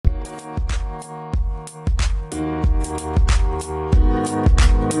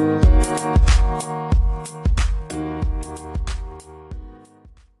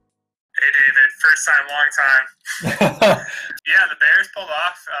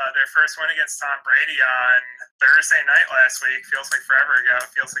off their first win against Tom Brady on Thursday night last week. Feels like forever ago.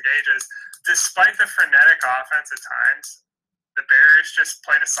 Feels like ages. Despite the frenetic offense at times, the Bears just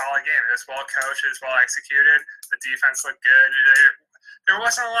played a solid game. It was well coached. It was well executed. The defense looked good. There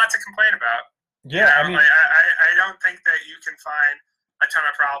wasn't a lot to complain about. Yeah, I mean, I don't think that you can find a ton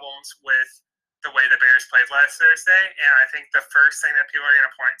of problems with the way the Bears played last Thursday, and I think the first thing that people are going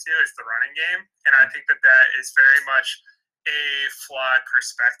to point to is the running game, and I think that is very much a flawed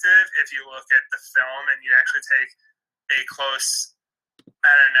perspective if you look at the film and you actually take a close,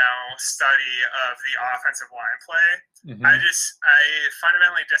 study of the offensive line play. Mm-hmm. I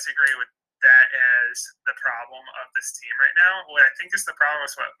fundamentally disagree with that as the problem of this team right now. What I think is the problem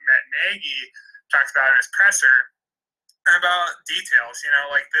is what Matt Nagy talks about in his presser about details.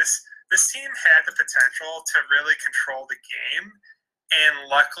 Like this team had the potential to really control the game, and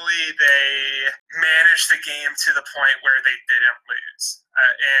luckily they managed the game to the point where they didn't lose.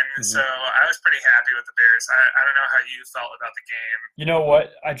 So I was pretty happy with the Bears. I don't know how you felt about the game. You know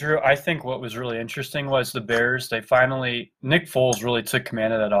what, Drew? I think what was really interesting was the Bears. Nick Foles really took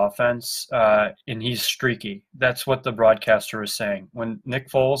command of that offense, and he's streaky. That's what the broadcaster was saying. When Nick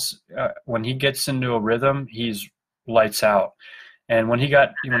Foles, when he gets into a rhythm, he's lights out. And when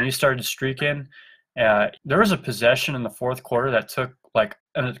he started streaking, there was a possession in the fourth quarter that took like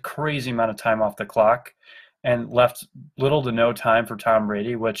a crazy amount of time off the clock and left little to no time for Tom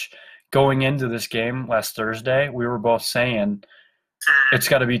Brady, which going into this game last Thursday, we were both saying it's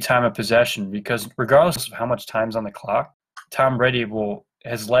got to be time of possession, because regardless of how much time's on the clock, Tom Brady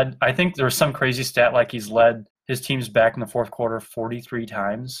has led. I think there was some crazy stat like he's led his teams back in the fourth quarter 43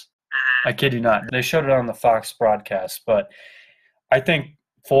 times. I kid you not. They showed it on the Fox broadcast, but I think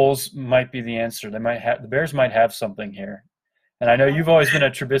Foles might be the answer. The Bears might have something here. And I know you've always been a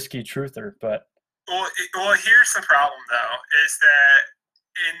Trubisky truther, but well, here's the problem though, is that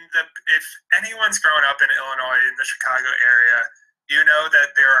if anyone's grown up in Illinois, in the Chicago area, you know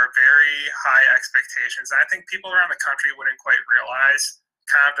that there are very high expectations. And I think people around the country wouldn't quite realize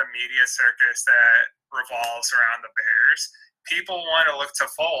kind of the media circus that revolves around the Bears. People want to look to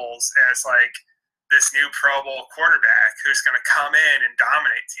Foles as like this new Pro Bowl quarterback who's going to come in and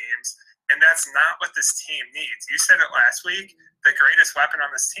dominate teams. And that's not what this team needs. You said it last week. The greatest weapon on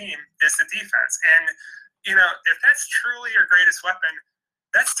this team is the defense. And, if that's truly your greatest weapon,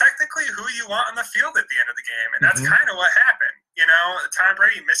 that's technically who you want on the field at the end of the game. And that's kind of what happened. Tom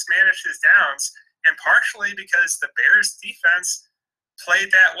Brady mismanaged his downs, and partially because the Bears defense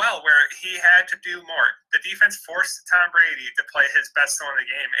played that well, where he had to do more. The defense forced Tom Brady to play his best in the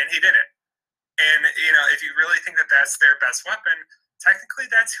game, and he didn't. And, if you really think that that's their best weapon, technically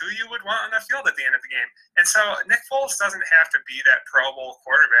that's who you would want on the field at the end of the game. And so Nick Foles doesn't have to be that Pro Bowl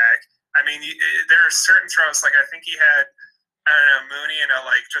quarterback. I mean, there are certain throws, like I think he had, Mooney in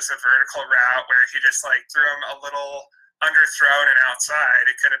just a vertical route where he just threw him a little underthrown and outside.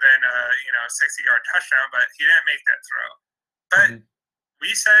 It could have been a 60-yard touchdown, but he didn't make that throw. But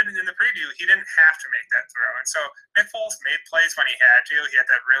we said in the preview he didn't have to make that throw. And so Nick Foles made plays when he had to. He had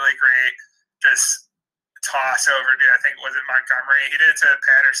that really great just toss over to, I think, was it Montgomery? He did it to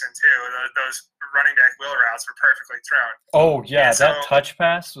Patterson too. Those running back wheel routes were perfectly thrown. Oh yeah, that touch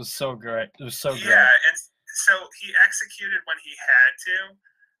pass was so great. It was so great. Yeah, and so he executed when he had to,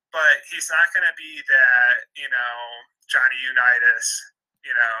 but he's not going to be that, Johnny Unitas,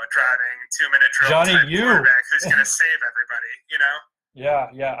 driving 2-minute drill Johnny type quarterback who's going to save everybody,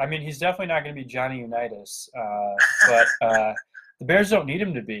 Yeah. I mean, he's definitely not going to be Johnny Unitas, but the Bears don't need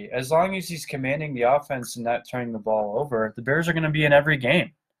him to be. As long as he's commanding the offense and not turning the ball over, the Bears are going to be in every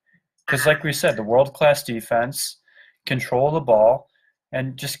game. Because like we said, the world-class defense, control the ball,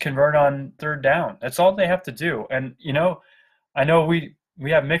 and just convert on third down. That's all they have to do. And, I know we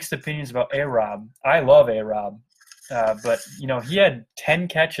have mixed opinions about A-Rob. I love A-Rob. But, he had 10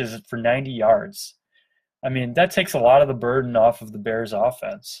 catches for 90 yards. I mean, that takes a lot of the burden off of the Bears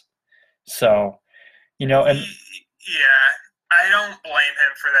offense. So, and yeah, I don't blame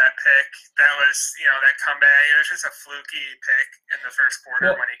him for that pick. That was, that comeback. It was just a fluky pick in the first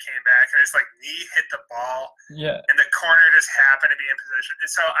quarter when he came back. And his knee hit the ball. Yeah. And the corner just happened to be in position. And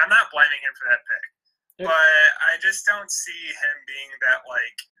so I'm not blaming him for that pick. But I just don't see him being that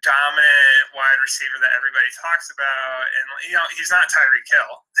dominant wide receiver that everybody talks about. And he's not Tyreek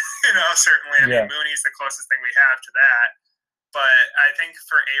Hill. Certainly. I mean, Mooney's the closest thing we have to that. But I think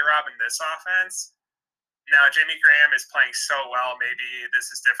for A-Rob in this offense, now Jimmy Graham is playing so well. Maybe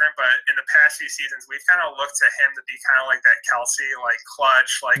this is different, but in the past few seasons, we've kind of looked to him to be kind of like that Kelsey, clutch,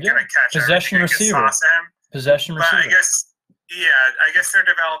 gonna catch possession receiver. Possession receiver. But I guess they're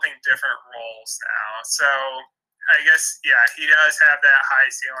developing different roles now. So I guess, yeah, he does have that high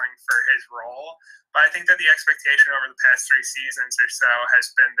ceiling for his role, but I think that the expectation over the past 3 seasons or so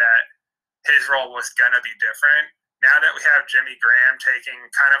has been that his role was going to be different. Now that we have Jimmy Graham taking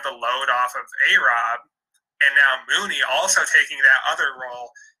kind of the load off of A-Rob, and now Mooney also taking that other role,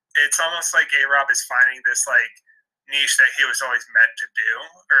 it's almost like A-Rob is finding this like niche that he was always meant to do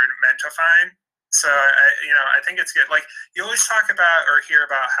or meant to find. So I think it's good. Like you always talk about or hear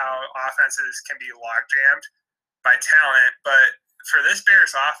about how offenses can be log jammed by talent, but for this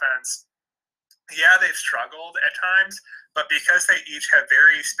Bears offense, yeah, they've struggled at times, but because they each have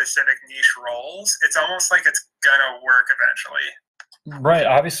very specific niche roles, it's almost like it's gonna work eventually. Right.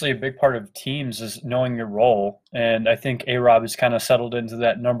 Obviously, a big part of teams is knowing your role. And I think A-Rob has kind of settled into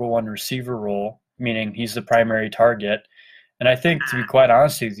that number one receiver role, meaning he's the primary target. And I think, to be quite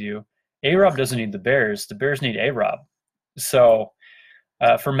honest with you, A-Rob doesn't need the Bears. The Bears need A-Rob. So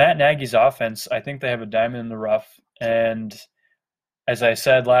for Matt Nagy's offense, I think they have a diamond in the rough. And as I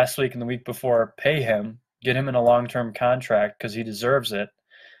said last week and the week before, pay him, get him in a long-term contract because he deserves it.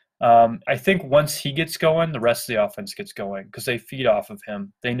 I think once he gets going, the rest of the offense gets going because they feed off of him.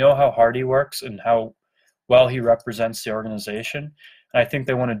 They know how hard he works and how well he represents the organization. And I think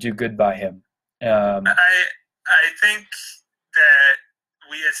they want to do good by him. I think that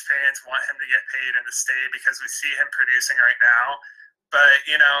we as fans want him to get paid and to stay because we see him producing right now. But,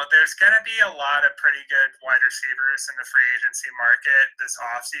 there's going to be a lot of pretty good wide receivers in the free agency market this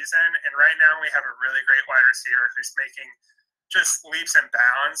offseason. And right now we have a really great wide receiver who's making just leaps and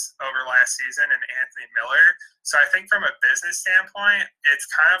bounds over last season in Anthony Miller. So I think from a business standpoint, it's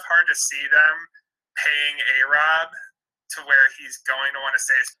kind of hard to see them paying A-Rob to where he's going to want to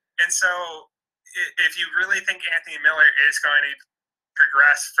stay. And so if you really think Anthony Miller is going to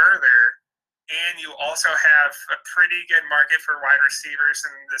progress further, and you also have a pretty good market for wide receivers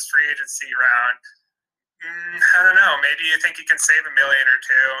in this free agency round, I don't know. Maybe you think you can save $1 million or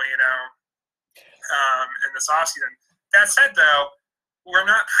 $2 million, in this offseason. That said, though, we're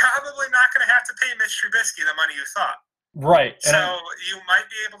probably not going to have to pay Mitch Trubisky the money you thought. Right. So you might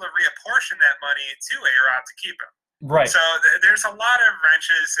be able to reapportion that money to A-Rob to keep him. Right. So there's a lot of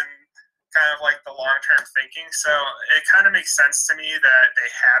wrenches and kind of like the long-term thinking. So it kind of makes sense to me that they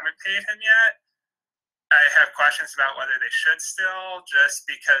haven't paid him yet. I have questions about whether they should still, just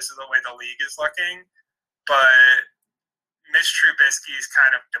because of the way the league is looking. But Mitch Trubisky's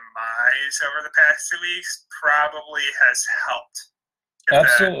kind of demise over the past 2 weeks probably has helped.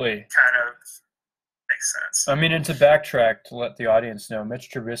 Absolutely. That kind of makes sense. I mean, and to backtrack, to let the audience know, Mitch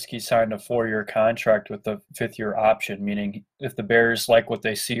Trubisky signed a 4-year contract with a 5th-year option, meaning if the Bears like what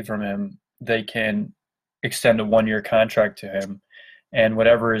they see from him, they can extend a 1-year contract to him. And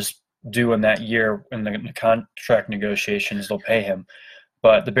whatever is due in that year in the contract negotiations, they'll pay him.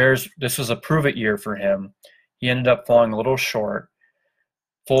 But the Bears, this was a prove-it year for him. He ended up falling a little short.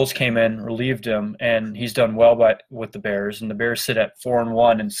 Foles came in, relieved him, and he's done well with the Bears. And the Bears sit at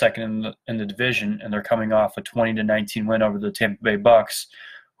 4-1 and second in the division, and they're coming off a 20-19 win over the Tampa Bay Bucks,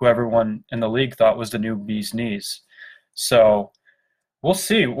 who everyone in the league thought was the new bee's knees. So we'll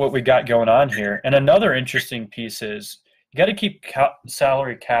see what we got going on here. And another interesting piece is you got to keep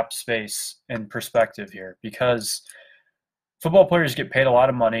salary cap space in perspective here, because football players get paid a lot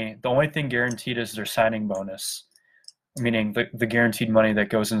of money. The only thing guaranteed is their signing bonus, meaning the guaranteed money that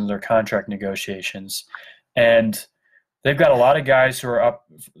goes into their contract negotiations. And they've got a lot of guys who are up,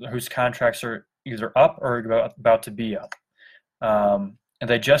 whose contracts are either up or about to be up. And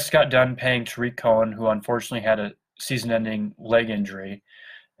they just got done paying Tariq Cohen, who unfortunately had a season-ending leg injury.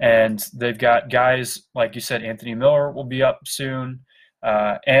 And they've got guys, like you said, Anthony Miller will be up soon.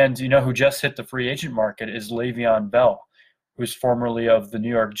 And who just hit the free agent market is Le'Veon Bell, who's formerly of the New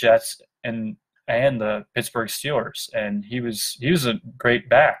York Jets and the Pittsburgh Steelers. And he was a great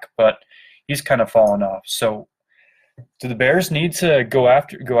back, but he's kind of fallen off. So do the Bears need to go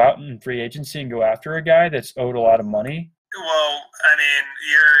out in free agency and go after a guy that's owed a lot of money? Well, I mean,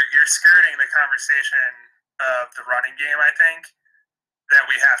 you're skirting the conversation of the running game, I think, that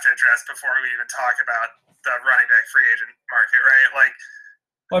we have to address before we even talk about the running back free agent market, right?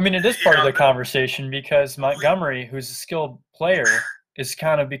 Well, I mean, it is part of the conversation because Montgomery, who's a skilled player, is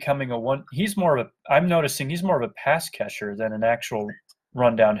kind of becoming I'm noticing he's more of a pass catcher than an actual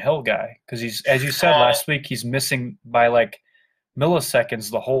run downhill guy, because he's, as you said last week, he's missing by like milliseconds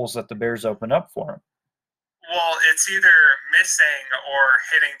the holes that the Bears open up for him. Well, it's either missing or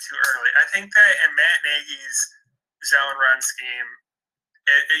hitting too early. I think that in Matt Nagy's zone run scheme,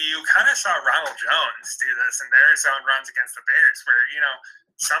 you kind of saw Ronald Jones do this in their zone runs against the Bears, where,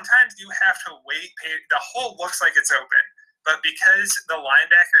 sometimes you have to wait. The hole looks like it's open. but because the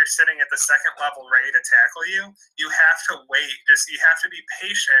linebacker is sitting at the second level ready to tackle you, you have to wait. You have to be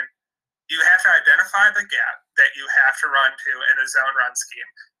patient. You have to identify the gap that you have to run to in a zone run scheme.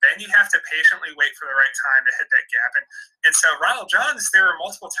 Then you have to patiently wait for the right time to hit that gap. And so Ronald Jones, there were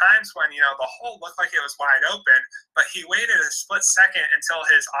multiple times when, the hole looked like it was wide open, but he waited a split second until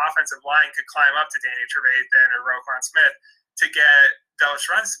his offensive line could climb up to Danny Trevathan or Roquan Smith to get those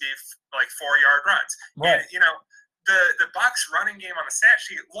runs to be like 4-yard runs. Right. And, the Bucs running game on the stat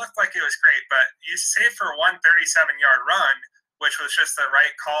sheet looked like it was great, but you save for a 137-yard run, which was just the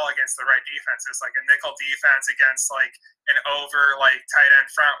right call against the right defenses, like a nickel defense against like an tight end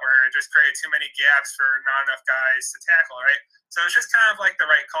front where it just created too many gaps for not enough guys to tackle, right? So it's just kind of like the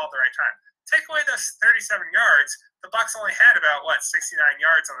right call at the right time. Take away those 37 yards, the Bucs only had about 69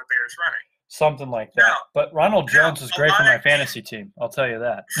 yards on the Bears running. Something like that. Now, but Ronald Jones was great for my fantasy team. I'll tell you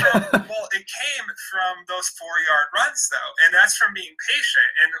that. Well, it came from those 4-yard runs, though, and that's from being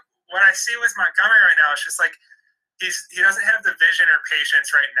patient. And what I see with Montgomery right now is just like he doesn't have the vision or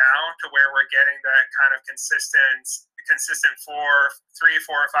patience right now to where we're getting that kind of consistent 3, 4,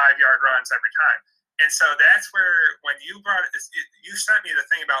 5 yard runs every time. And so that's where when you sent me the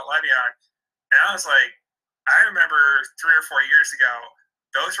thing about Le'Veon, and I was like, I remember 3 or 4 years ago,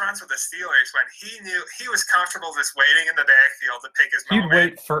 those runs with the Steelers when he knew he was comfortable just waiting in the backfield to pick his moment. He'd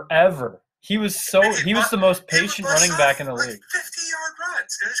wait forever. He was the most patient running back in the league. 50-yard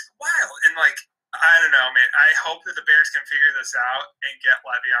runs. It was wild. And I don't know, man. I hope that the Bears can figure this out and get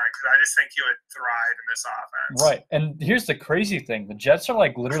Le'Veon because I just think he would thrive in this offense. Right. And here's the crazy thing. The Jets are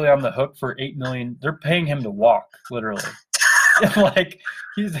literally on the hook for $8 million. They're paying him to walk, literally.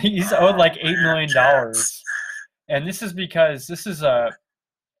 He's owed $8 million. And this is because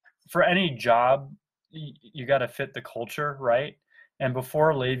for any job, you got to fit the culture, right? And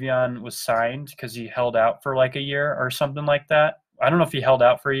before Le'Veon was signed, because he held out for a year or something like that. I don't know if he held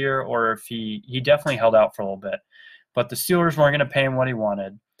out for a year or if he definitely held out for a little bit. But the Steelers weren't going to pay him what he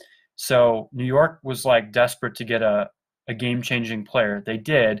wanted. So New York was desperate to get a game-changing player. They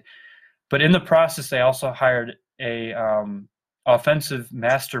did. But in the process, they also hired a offensive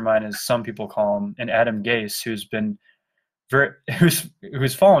mastermind, as some people call him, and Adam Gase, who's been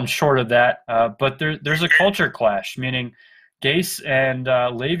who's fallen short of that, but there's a culture clash, meaning Gase and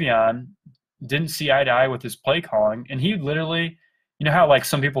Le'Veon didn't see eye to eye with his play calling, and he literally, how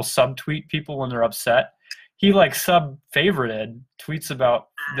some people subtweet people when they're upset, he sub-favorited tweets about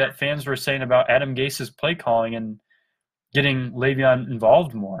that fans were saying about Adam Gase's play calling and getting Le'Veon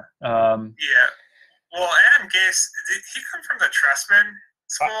involved more. Yeah, well, Adam Gase, did he come from the Trestman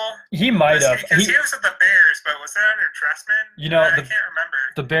school? He might have. Because he was at the Bears, but was that under Trestman? I can't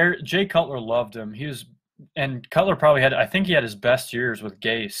remember. Jay Cutler loved him. And Cutler probably I think he had his best years with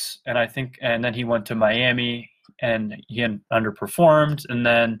Gase, and then he went to Miami and he underperformed, and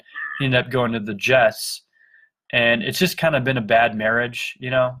then he ended up going to the Jets, and it's just kind of been a bad marriage,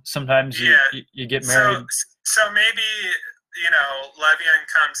 Sometimes you get married. So maybe Le'Veon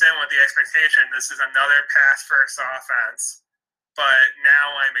comes in with the expectation this is another pass first offense. But now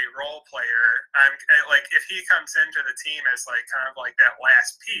I'm a role player. I'm if he comes into the team as kind of that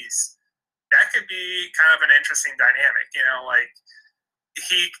last piece, that could be kind of an interesting dynamic.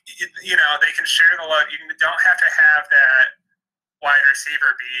 They can share the load. You don't have to have that wide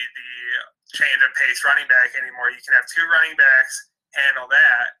receiver be the change of pace running back anymore. You can have 2 running backs handle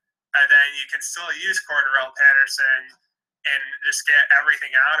that, and then you can still use Cordarrelle Patterson and just get everything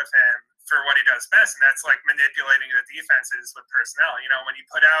out of him for what he does best, and that's manipulating the defenses with personnel. When you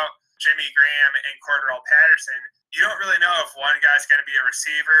put out Jimmy Graham and Cordarrelle Patterson, you don't really know if one guy's going to be a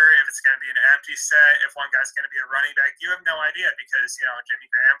receiver, if it's going to be an empty set, if one guy's going to be a running back. You have no idea because, Jimmy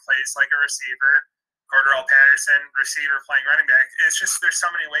Graham plays like a receiver, Cordarrelle Patterson, receiver playing running back. It's just there's so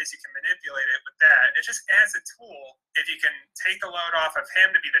many ways you can manipulate it with that. It just adds a tool. If you can take the load off of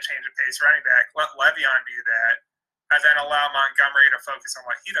him to be the change of pace running back, let Le'Veon do that, and then allow Montgomery to focus on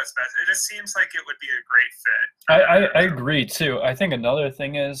what he does best. It just seems like it would be a great fit. I agree, too. I think another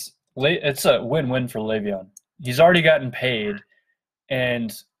thing is it's a win-win for Le'Veon. He's already gotten paid,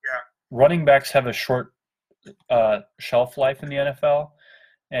 and running backs have a short shelf life in the NFL,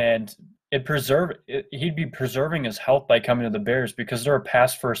 and he'd be preserving his health by coming to the Bears because they're a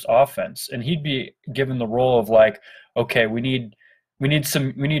pass-first offense, and he'd be given the role of okay, we need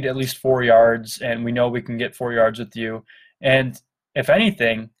at least 4 yards, and we know we can get 4 yards with you. And if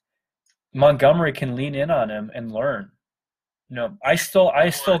anything, Montgomery can lean in on him and learn. I still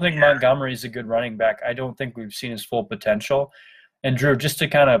think Montgomery is a good running back. I don't think we've seen his full potential. And Drew, just to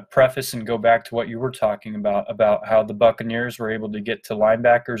kind of preface and go back to what you were talking about how the Buccaneers were able to get to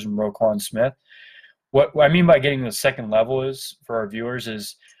linebackers and Roquan Smith. What I mean by getting the second level is for our viewers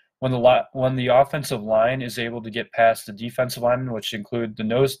is when the offensive line is able to get past the defensive linemen, which include the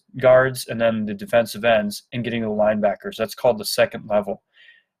nose guards and then the defensive ends, and getting the linebackers. That's called the second level.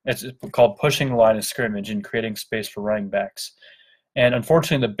 It's called pushing the line of scrimmage and creating space for running backs. And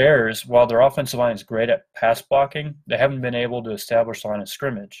unfortunately, the Bears, while their offensive line is great at pass blocking, they haven't been able to establish the line of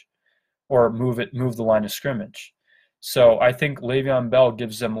scrimmage or move the line of scrimmage. So I think Le'Veon Bell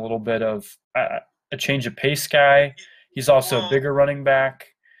gives them a little bit of a change of pace guy. He's also a Well, bigger running back.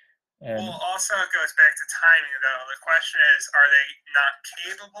 And well, also it goes back to timing, though. The question is, are they not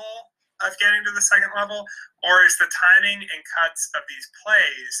capable of getting to the second level, or is the timing and cuts of these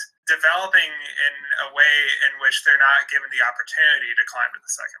plays developing in a way in which they're not given the opportunity to climb to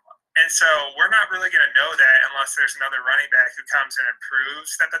the second level? And so we're not really going to know that unless there's another running back who comes and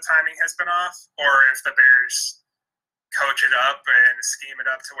proves that the timing has been off, or if the Bears coach it up and scheme it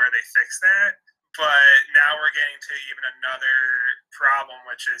up to where they fix that. But now we're getting to even another problem,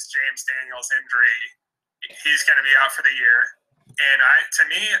 which is James Daniels' injury. He's going to be out for the year. And to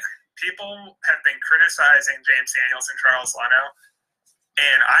me, people have been criticizing James Daniels and Charles Leno,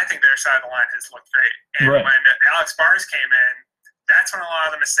 and I think their side of the line has looked great. And right. when Alex Bars came in, that's when a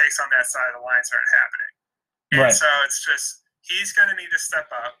lot of the mistakes on that side of the line started happening. And Right. so it's just, he's going to need to step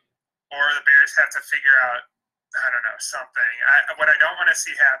up, or the Bears have to figure out, I don't know, something. What I don't want to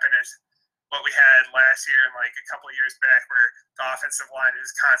see happen is what we had last year and like a couple of years back, where the offensive line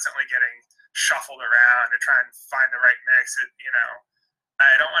is constantly getting shuffled around to try and find the right mix.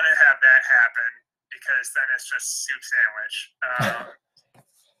 I don't want to have that happen, because then it's just soup sandwich.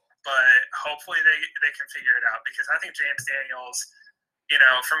 But hopefully they can figure it out, because I think James Daniels,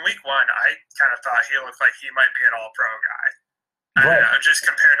 from week one, I kind of thought he looked like he might be an all-pro guy. I don't know, just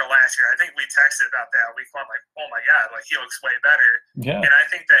compared to last year. I think we texted about that week one, like, oh my God, like he looks way better. Yeah. And I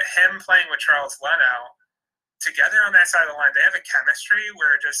think that him playing with Charles Leno together on that side of the line, they have a chemistry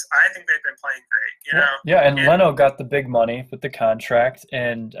where I think they've been playing great, Yeah, and Leno got the big money with the contract,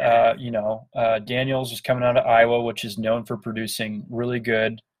 and Daniels was coming out of Iowa, which is known for producing really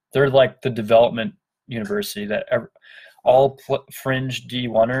good. They're like the development university that all fringe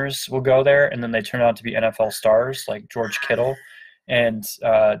D1ers will go there, and then they turn out to be NFL stars like George Kittle. And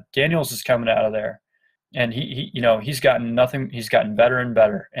Daniels is coming out of there, and he's gotten nothing. He's gotten better and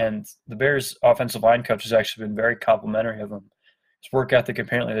better. And the Bears' offensive line coach has actually been very complimentary of him. His work ethic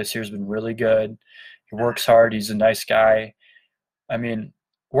apparently this year has been really good. He works hard. He's a nice guy. I mean,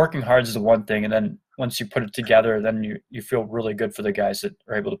 working hard is the one thing, and then once you put it together, then you feel really good for the guys that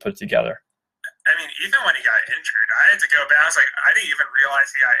are able to put it together. I mean, even when he got injured, I had to go back. I was like, I didn't even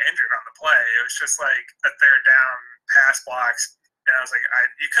realize he got injured on the play. It was just like a third down pass blocks. And I was like,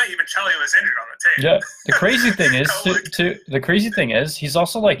 you couldn't even tell he was injured on the tape. Yeah, the crazy thing is, he's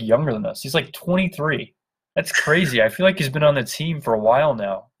also like younger than us. He's like 23. That's crazy. I feel like he's been on the team for a while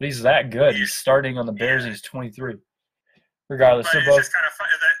now, but he's that good. He's starting on the Bears, and he's 23. Regardless, but they're it's both. just kind of funny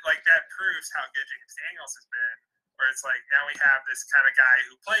that proves how good James Daniels has been. Where it's like now we have this kind of guy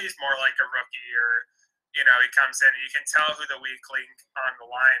who plays more like a rookie, or he comes in and you can tell who the weak link on the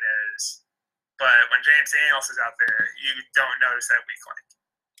line is. But when James Daniels is out there, you don't notice that weak link.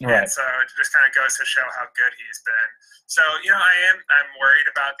 Right. And so it just kind of goes to show how good he's been. So, I'm worried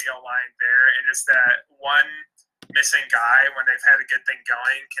about the O-line there, and just that one missing guy when they've had a good thing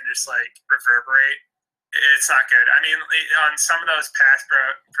going can just like reverberate. It's not good. I mean, on some of those pass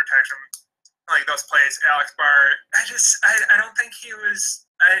protection, like those plays, Alex Barr, I don't think he was.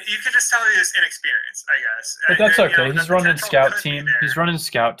 You could just tell he was inexperienced, I guess. But that's okay. He's running scout team. team. He's running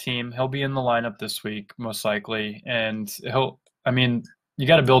scout team. He'll be in the lineup this week, most likely. And you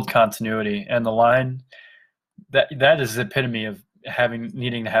got to build continuity. And the line, that is the epitome of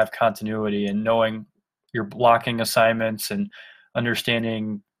needing to have continuity and knowing your blocking assignments and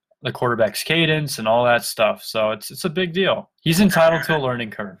understanding the quarterback's cadence and all that stuff. So it's a big deal. He's entitled to a learning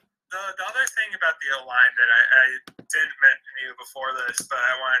curve. The other thing about the O-line that I didn't mention to you before this, but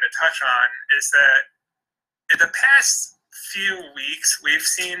I wanted to touch on, is that in the past few weeks, we've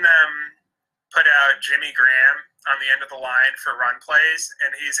seen them put out Jimmy Graham on the end of the line for run plays,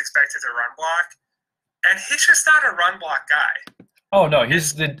 and he's expected to run block. And he's just not a run block guy. Oh, no,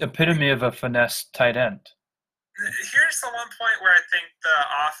 he's the epitome of a finesse tight end. Here's the one point where I think the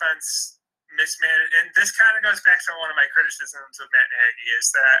offense mismanaged, and this kind of goes back to one of my criticisms of Matt Nagy,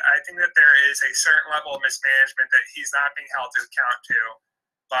 is that I think that there is a certain level of mismanagement that he's not being held to account to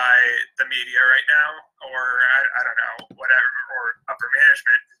by the media right now, or I don't know, whatever, or upper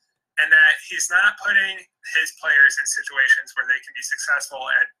management, and that he's not putting his players in situations where they can be successful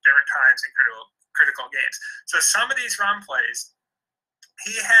at different times in critical games. So some of these run plays,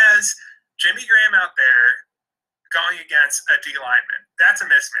 he has Jimmy Graham out there going against a D lineman. That's a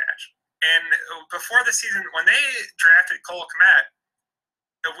mismatch. And before the season, when they drafted Cole Kmet,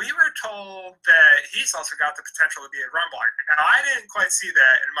 we were told that he's also got the potential to be a run blocker. Now, I didn't quite see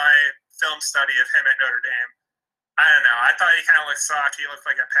that in my film study of him at Notre Dame. I don't know. I thought he kind of looked soft. He looked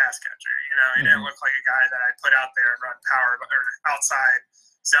like a pass catcher. You know, he didn't look like a guy that I'd put out there and run power or outside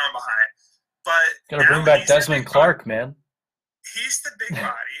zone behind. But gotta bring back Desmond Clark, man. He's the big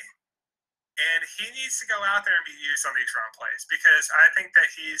body, and he needs to go out there and be used on these run plays because I think that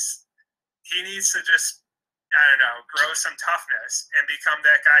he needs to just, I don't know, grow some toughness and become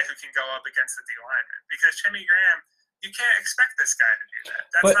that guy who can go up against the D lineman. Because Jimmy Graham, you can't expect this guy to do that.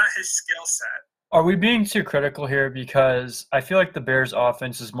 That's not his skill set. Are we being too critical here? Because I feel like the Bears'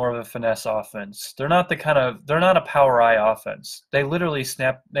 offense is more of a finesse offense. They're not a power eye offense. They literally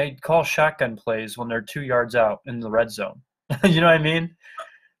they call shotgun plays when they're 2 yards out in the red zone. You know what I mean?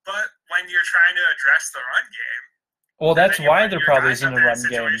 But when you're trying to address the run game, well, that's why they're probably in the run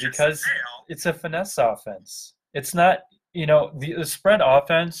game, because it's a finesse offense. It's not, you know, the spread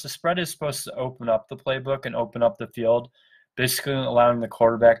offense. The spread is supposed to open up the playbook and open up the field, basically allowing the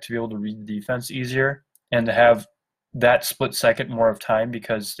quarterback to be able to read the defense easier and to have that split second more of time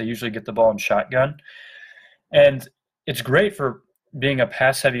because they usually get the ball in shotgun. And it's great for being a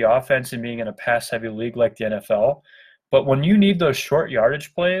pass-heavy offense and being in a pass-heavy league like the NFL. But when you need those short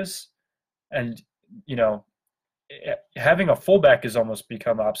yardage plays and, you know, having a fullback has almost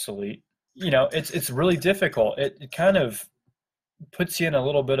become obsolete. You know, it's really difficult. It kind of puts you in a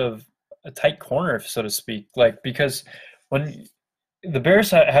little bit of a tight corner, so to speak, like because when the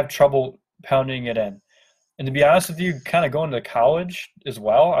Bears have trouble pounding it in. And to be honest with you, kind of going to college as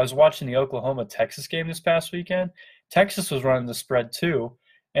well, I was watching the Oklahoma-Texas game this past weekend. Texas was running the spread too,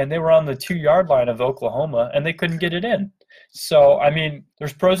 and they were on the 2-yard line of Oklahoma, and they couldn't get it in. So, I mean,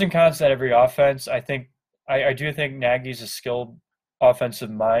 there's pros and cons to every offense. I do think Nagy's a skilled offensive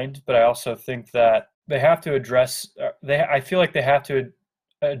mind, but I also think that they have to address I feel like they have to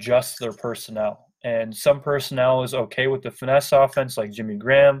adjust their personnel. And some personnel is okay with the finesse offense like Jimmy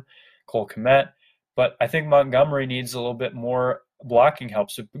Graham, Cole Kmet, but I think Montgomery needs a little bit more blocking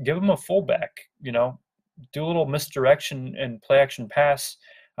help. So give him a fullback, you know, do a little misdirection and play action pass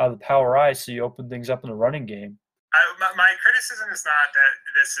out of the power eye so you open things up in the running game. My criticism is not that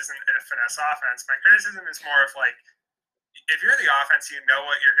this isn't a finesse offense. My criticism is more of like, if you're the offense, you know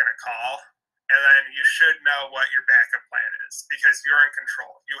what you're going to call, and then you should know what your backup plan is because you're in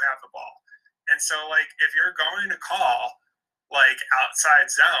control. You have the ball. And so, like, if you're going to call, like, outside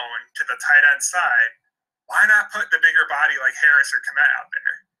zone to the tight end side, why not put the bigger body like Harris or Kmet out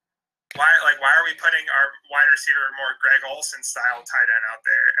there? Why are we putting our wide receiver more Greg Olsen style tight end out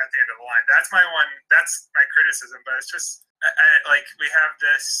there at the end of the line? That's my criticism, but it's just like we have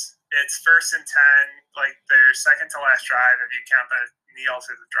this. It's 1st and 10, like their second to last drive if you count the Neals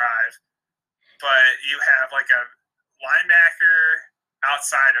as a drive. But you have like a linebacker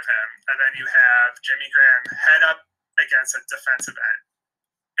outside of him, and then you have Jimmy Graham head up against a defensive end.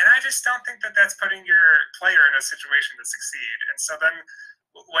 And I just don't think that that's putting your player in a situation to succeed. And so then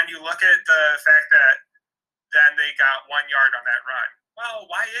when you look at the fact that then they got 1 yard on that run, well,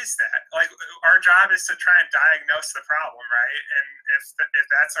 why is that? Like, our job is to try and diagnose the problem, right? And if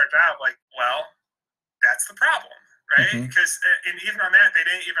that's our job, like, well, that's the problem, right? Because and even on that, they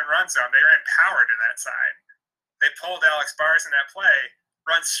didn't even run zone. They ran power to that side. They pulled Alex Bars in that play,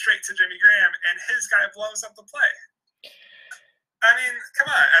 runs straight to Jimmy Graham, and his guy blows up the play. I mean,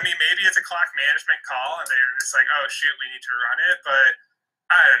 come on. I mean, maybe it's a clock management call, and they're just like, oh, shoot, we need to run it. But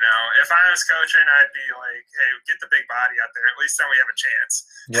I don't know. If I was coaching, I'd be like, hey, get the big body out there. At least then we have a chance.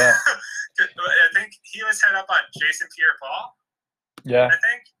 Yeah. I think he was head up on Jason Pierre-Paul. Yeah. I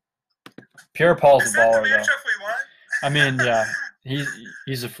think. Pierre-Paul's a baller, though. Is that the matchup we won? I mean, yeah.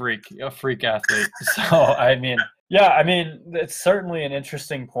 He's a freak athlete. So, I mean, yeah, I mean, it's certainly an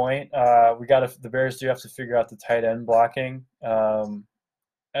interesting point. The Bears do have to figure out the tight end blocking.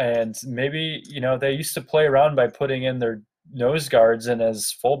 And maybe, you know, they used to play around by putting in their nose guards in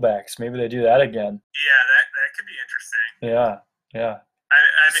as fullbacks. Maybe they do that again. Yeah, that could be interesting. Yeah.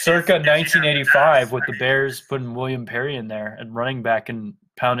 Circa 1985 with the Bears putting William Perry in there and running back and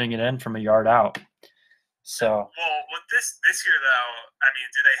pounding it in from a yard out. So. Well, with this year, though, I mean,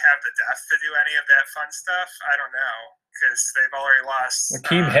 do they have the depth to do any of that fun stuff? I don't know because they've already lost.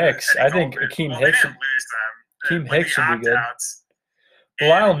 Akeem Hicks. I think Akeem Hicks. They didn't lose them. Akeem Hicks would be good.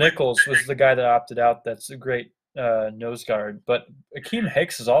 Lyle Nichols was the guy that opted out. That's a great nose guard. But Akeem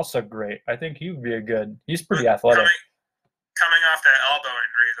Hicks is also great. I think he would be he's pretty athletic. Coming off that elbow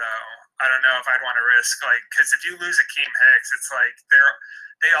injury, though. I don't know if I'd want to risk, like, because if you lose Akeem Hicks, it's like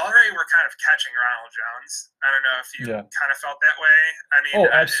they already were kind of catching Ronald Jones. I don't know if you kind of felt that way. I mean,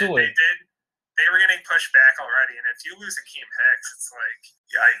 absolutely. They did. They were getting pushed back already, and if you lose Akeem Hicks, it's like,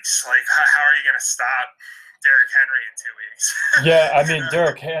 yikes! Like, how are you going to stop Derrick Henry in 2 weeks? Yeah, I mean,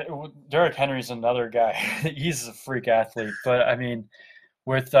 Derrick Henry's another guy. He's a freak athlete, but I mean,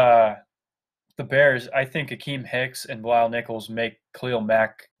 with the Bears, I think Akeem Hicks and Bilal Nichols make Khalil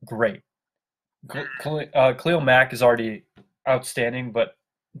Mack great. Khalil Mack is already outstanding, but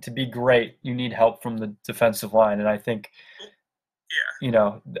to be great, you need help from the defensive line, and I think,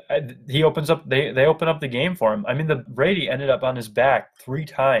 he opens up. They open up the game for him. I mean, the Brady ended up on his back 3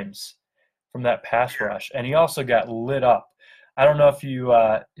 times from that pass rush, and he also got lit up. I don't know if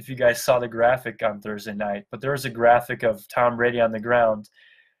you guys saw the graphic on Thursday night, but there was a graphic of Tom Brady on the ground,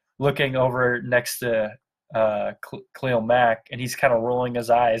 looking over next to Khalil Mack, and he's kind of rolling his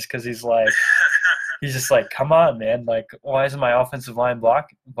eyes because he's just like, come on, man! Like, why isn't my offensive line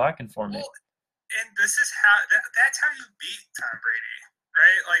blocking for me? Well, and this is that's how you beat Tom Brady,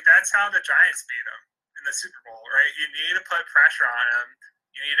 right? Like, that's how the Giants beat him in the Super Bowl, right? You need to put pressure on him.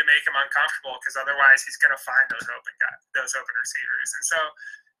 You need to make him uncomfortable because otherwise he's going to find those open receivers. And so,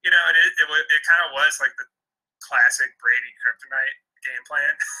 it kind of was like the classic Brady kryptonite game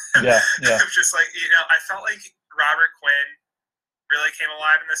plan. Yeah. Just like, I felt like Robert Quinn really came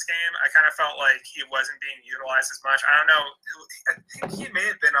alive in this game. I kind of felt like he wasn't being utilized as much. I don't know. I think he may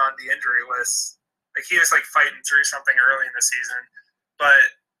have been on the injury list. Like, he was like fighting through something early in the season, but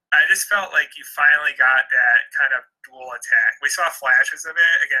I just felt like you finally got that kind of dual attack. We saw flashes of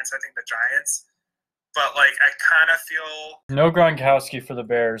it against, I think, the Giants, but like, I kind of feel no Gronkowski for the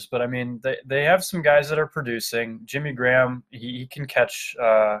Bears, but I mean, they have some guys that are producing. Jimmy Graham, he can catch.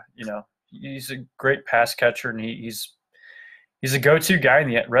 He's a great pass catcher, and he's a go-to guy in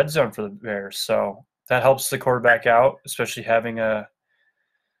the red zone for the Bears. So that helps the quarterback out, especially having a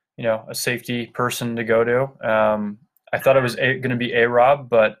safety person to go to. I thought it was going to be A-Rob,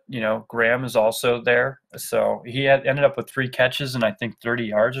 but, Graham is also there. So he ended up with 3 catches and I think 30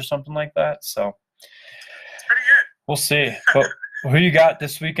 yards or something like that. So it's pretty good. We'll see. But who you got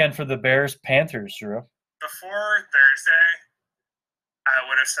this weekend for the Bears-Panthers, Drew? Before Thursday, I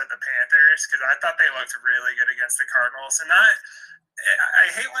would have said the Panthers because I thought they looked really good against the Cardinals. And I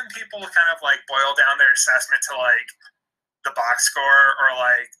hate when people kind of like boil down their assessment to like the box score or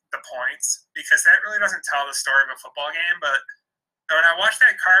like the points, because that really doesn't tell the story of a football game. But when I watched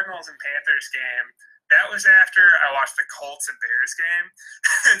that Cardinals and Panthers game, that was after I watched the Colts and Bears game.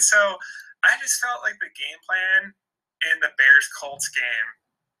 And so I just felt like the game plan in the Bears-Colts game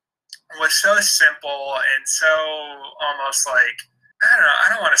was so simple and so almost like, I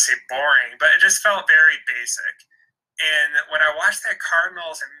don't want to say boring, but it just felt very basic. And when I watched that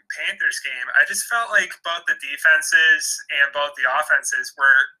Cardinals and Panthers game, I just felt like both the defenses and both the offenses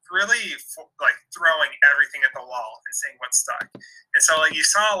were really like throwing everything at the wall and seeing what stuck. And so like you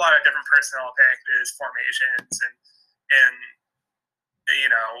saw a lot of different personnel packages, formations, and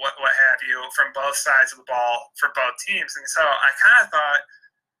what have you from both sides of the ball for both teams. And so I kind of thought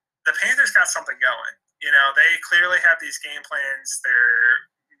the Panthers got something going. They clearly have these game plans. They're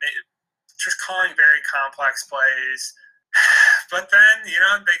just calling very complex plays. But then,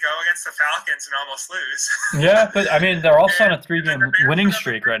 they go against the Falcons and almost lose. Yeah, but I mean, they're also on a 3-game winning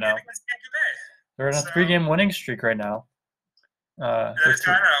streak right now. They're on a 3-game winning streak right now. I don't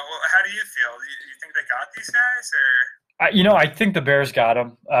know. How do you feel? Do you think they got these guys, or? I think the Bears got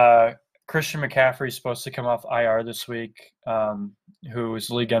them. Christian McCaffrey is supposed to come off IR this week, who was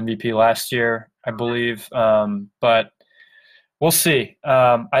league MVP last year, I believe. But we'll see.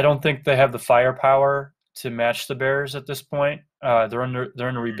 I don't think they have the firepower to match the Bears at this point. They're in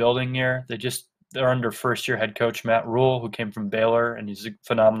a rebuilding year. They're under first-year head coach Matt Rule, who came from Baylor, and he's a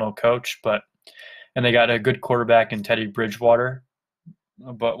phenomenal coach. And they got a good quarterback in Teddy Bridgewater.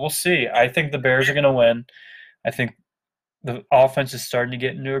 But we'll see. I think the Bears are going to win. I think the offense is starting to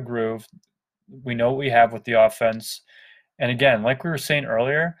get into a groove. We know what we have with the offense. And again, like we were saying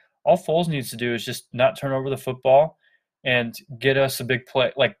earlier, all Foles needs to do is just not turn over the football and get us a big play,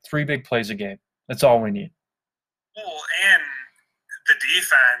 like 3 big plays a game. That's all we need. Well, and the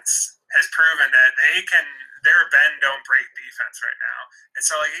defense has proven that they're a bend, don't break defense right now. And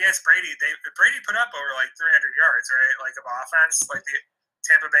so, like, against Brady, Brady put up over like 300 yards, right? Like, of offense, like the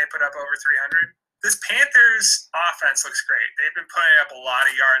Tampa Bay put up over 300. This Panthers offense looks great. They've been putting up a lot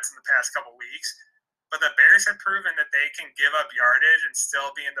of yards in the past couple weeks, but the Bears have proven that they can give up yardage and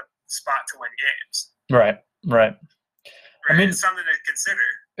still be in the spot to win games. Right. I mean, it's something to consider.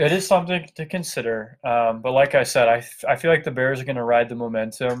 It is something to consider. But like I said, I feel like the Bears are going to ride the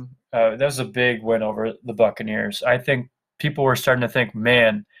momentum. That was a big win over the Buccaneers. I think people were starting to think,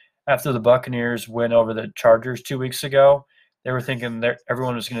 man, after the Buccaneers win over the Chargers 2 weeks ago, they were thinking that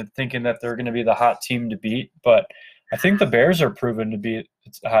everyone was going to thinking that they're going to be the hot team to beat. But I think the Bears are proven to be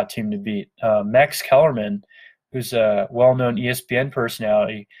a hot team to beat. Max Kellerman, who's a well-known ESPN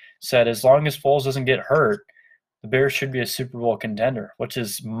personality, said as long as Foles doesn't get hurt, the Bears should be a Super Bowl contender, which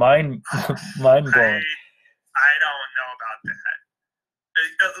is mind I blowing. I don't know about that.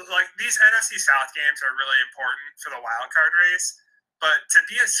 Like these NFC South games are really important for the wild card race, but to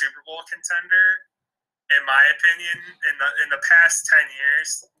be a Super Bowl contender, in my opinion, in the past 10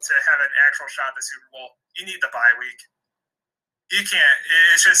 years, to have an actual shot at the Super Bowl, you need the bye week. You can't.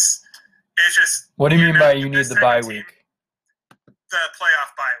 It's just. What do you mean by know, you need this the type bye of team, week? the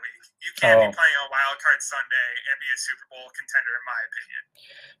playoff bye week. You can't be Oh, playing on Wild Card Sunday and be a Super Bowl contender, in my opinion.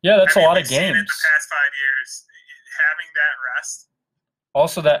 yeah, I that's a mean, lot of we've seen it games. the past 5 years. Having that rest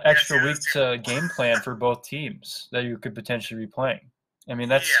Also, that gets extra you to the week Super to Bowl. game plan for both teams that you could potentially be playing. I mean,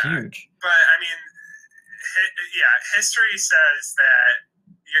 that's Yeah, huge. but I mean, history says that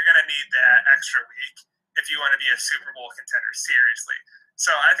you're going to need that extra week if you want to be a Super Bowl contender, seriously.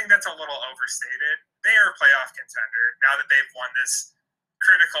 So I think that's a little overstated. They are a playoff contender now that they've won this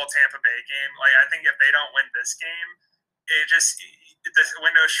critical Tampa Bay game. Like, I think if they don't win this game, the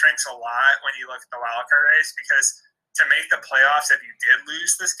window shrinks a lot when you look at the wild card race, because to make the playoffs, if you did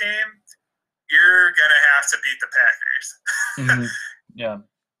lose this game, you're gonna have to beat the Packers. Hmm. Yeah.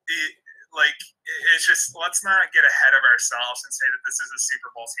 Like, it's just, let's not get ahead of ourselves and say that this is a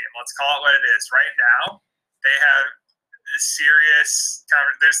Super Bowl team. Let's call it what it is. Right now, they have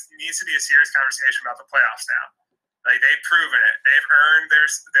there needs to be a serious conversation about the playoffs now. Like, they've proven it. They've earned their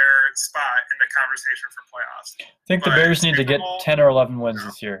spot in the conversation for playoffs. I think the But Bears need to Super get Bowl, 10 or 11 wins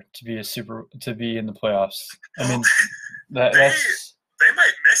this year to be in the playoffs. I mean, they that's they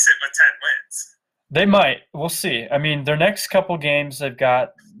might miss it with 10 wins. they might. We'll see. I mean, their next couple games, they've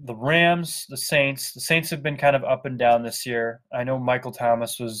got the Rams, the Saints. The Saints have been kind of up and down this year. I know Michael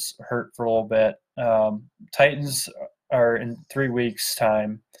Thomas was hurt for a little bit. Titans are in 3 weeks'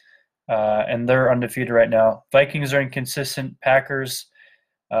 time, and they're undefeated right now. Vikings are inconsistent. Packers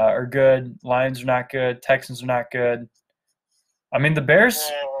are good. Lions are not good. Texans are not good. I mean, the Bears.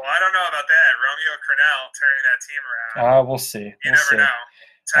 Well, I don't know about that. Romeo Crennel turning that team around. We'll see. You We'll never see. know.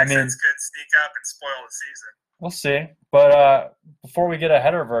 I mean, Texans could sneak up and spoil the season. we'll see. But before we get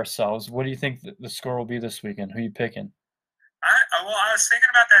ahead of ourselves, what do you think the score will be this weekend? Who are you picking? I was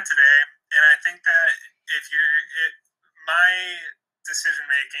thinking about that today, and I think that my decision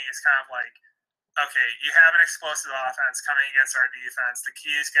making is kind of like, okay, you have an explosive offense coming against our defense. The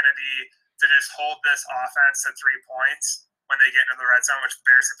key is going to be to just hold this offense to 3 points when they get into the red zone, which the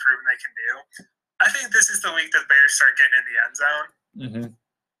Bears have proven they can do. I think this is the week that the Bears start getting in the end zone. Mm-hmm.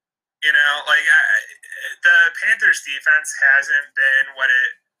 You know, like, the Panthers' defense hasn't been what it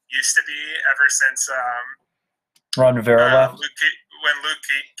used to be ever since Ron Rivera left. when Luke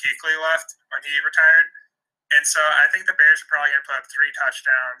Kuechly left, when he retired. And so I think the Bears are probably going to put up 3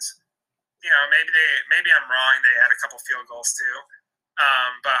 touchdowns. You know, maybe I'm wrong. They had a couple field goals too.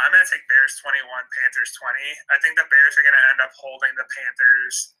 But I'm going to take Bears 21, Panthers 20. I think the Bears are going to end up holding the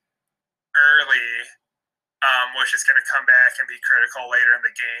Panthers early, which is going to come back and be critical later in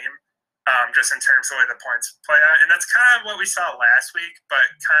the game, just in terms of the way the points play out. And that's kind of what we saw last week, but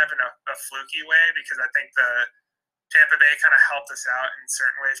kind of in a fluky way, because I think the Tampa Bay kind of helped us out in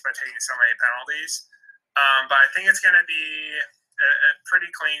certain ways by taking so many penalties. But I think it's going to be a pretty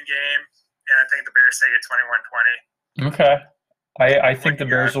clean game, and I think the Bears take it 21-20. Okay. I think the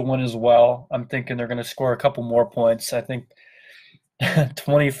Bears will win as well. I'm thinking they're going to score a couple more points. I think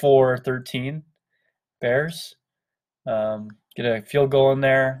 24-13 Bears. Get a field goal in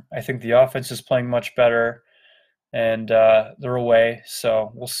there. I think the offense is playing much better, and they're away,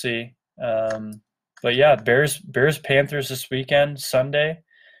 so we'll see. But yeah, Bears Panthers this weekend, Sunday,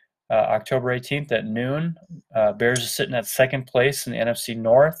 October 18th at noon. Bears are sitting at second place in the NFC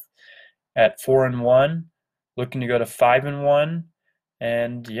North at 4-1, looking to go to 5-1.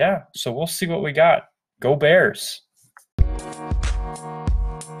 And yeah, so we'll see what we got. Go Bears.